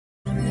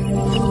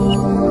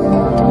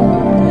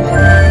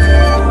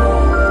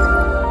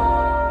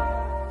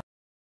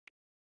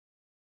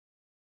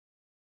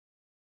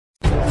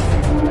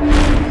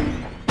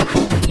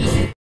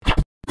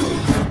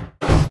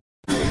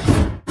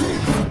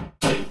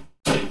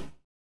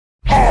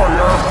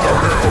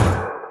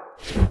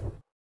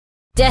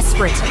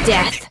desperate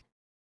death.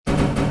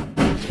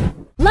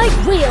 Light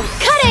wheel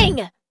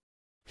cutting!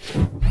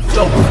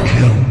 Double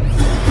kill.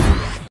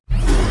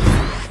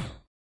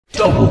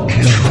 Double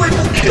kill.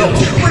 Triple kill.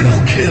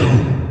 Triple kill.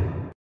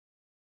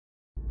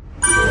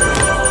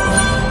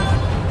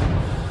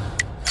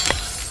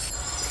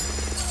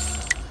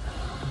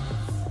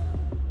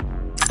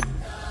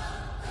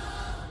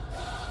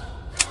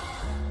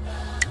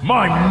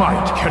 My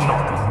might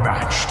cannot be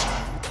matched.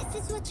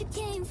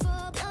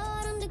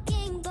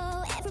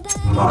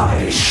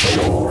 My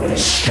soul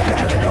is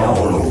scattered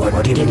all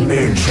over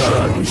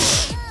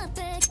dimensions.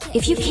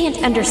 If you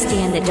can't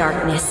understand the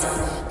darkness,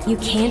 you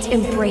can't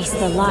embrace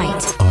the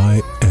light.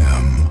 I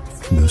am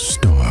the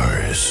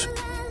stars.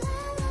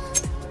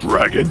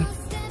 Dragon?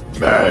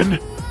 Man?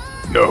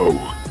 No.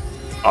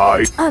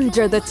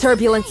 Under the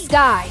turbulent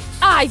sky,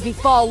 I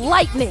befall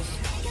lightning.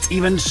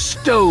 Even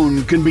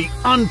stone can be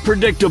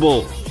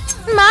unpredictable.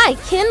 My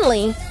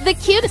Kinley, the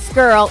cutest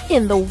girl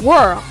in the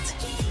world.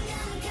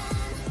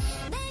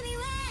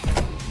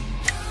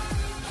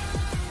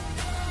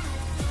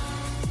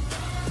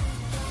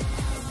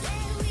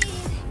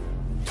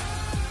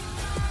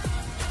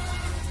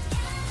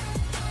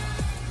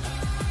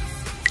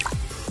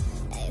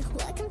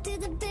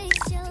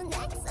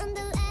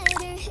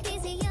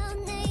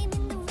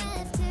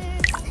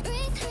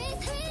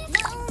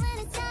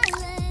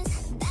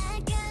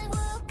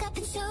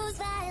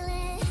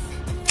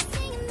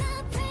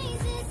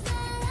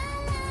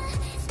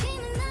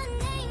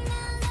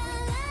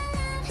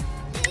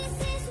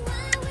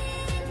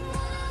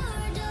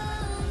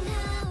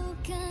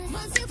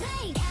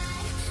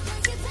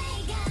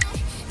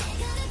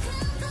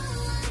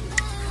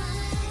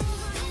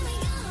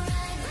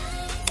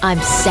 I'm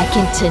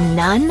second to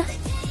none?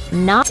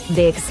 Not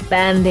the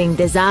expanding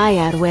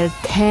desire will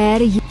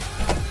tear you.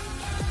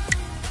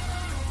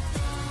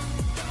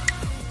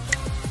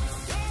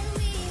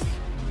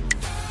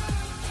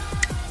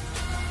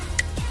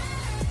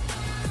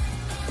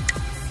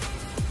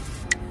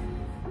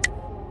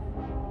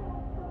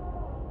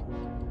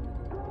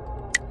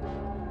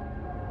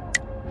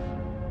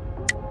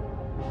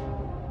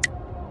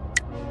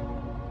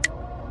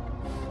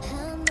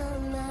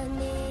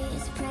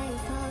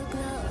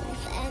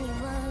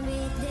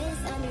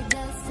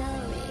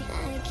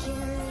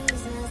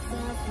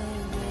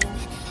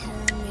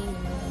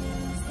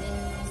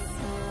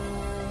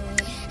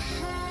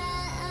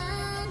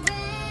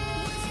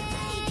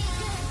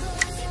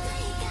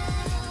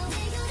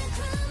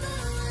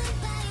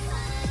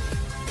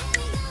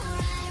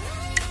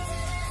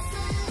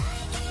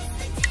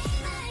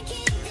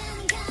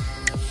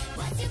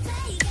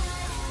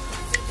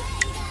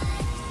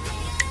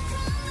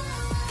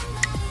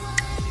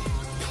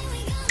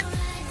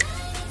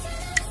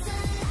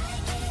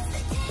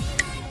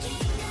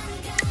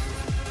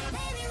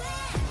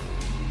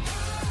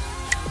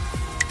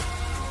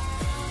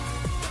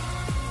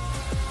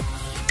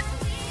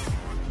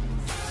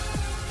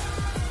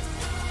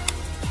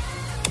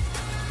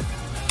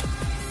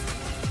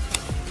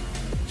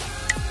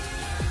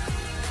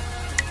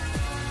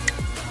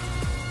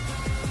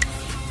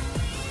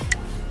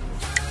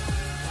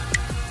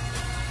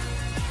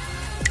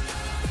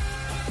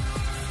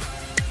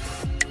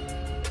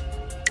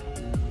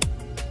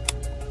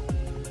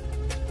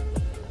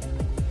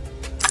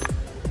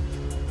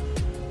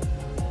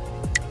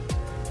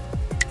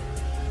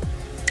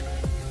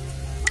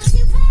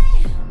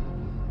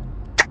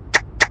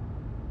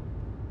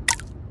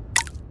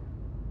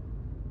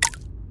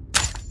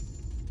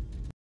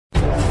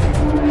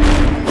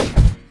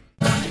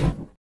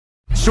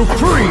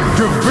 Supreme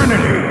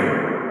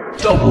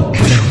divinity! Double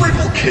kill.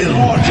 Triple kill.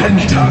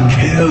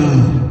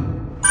 Pentakill.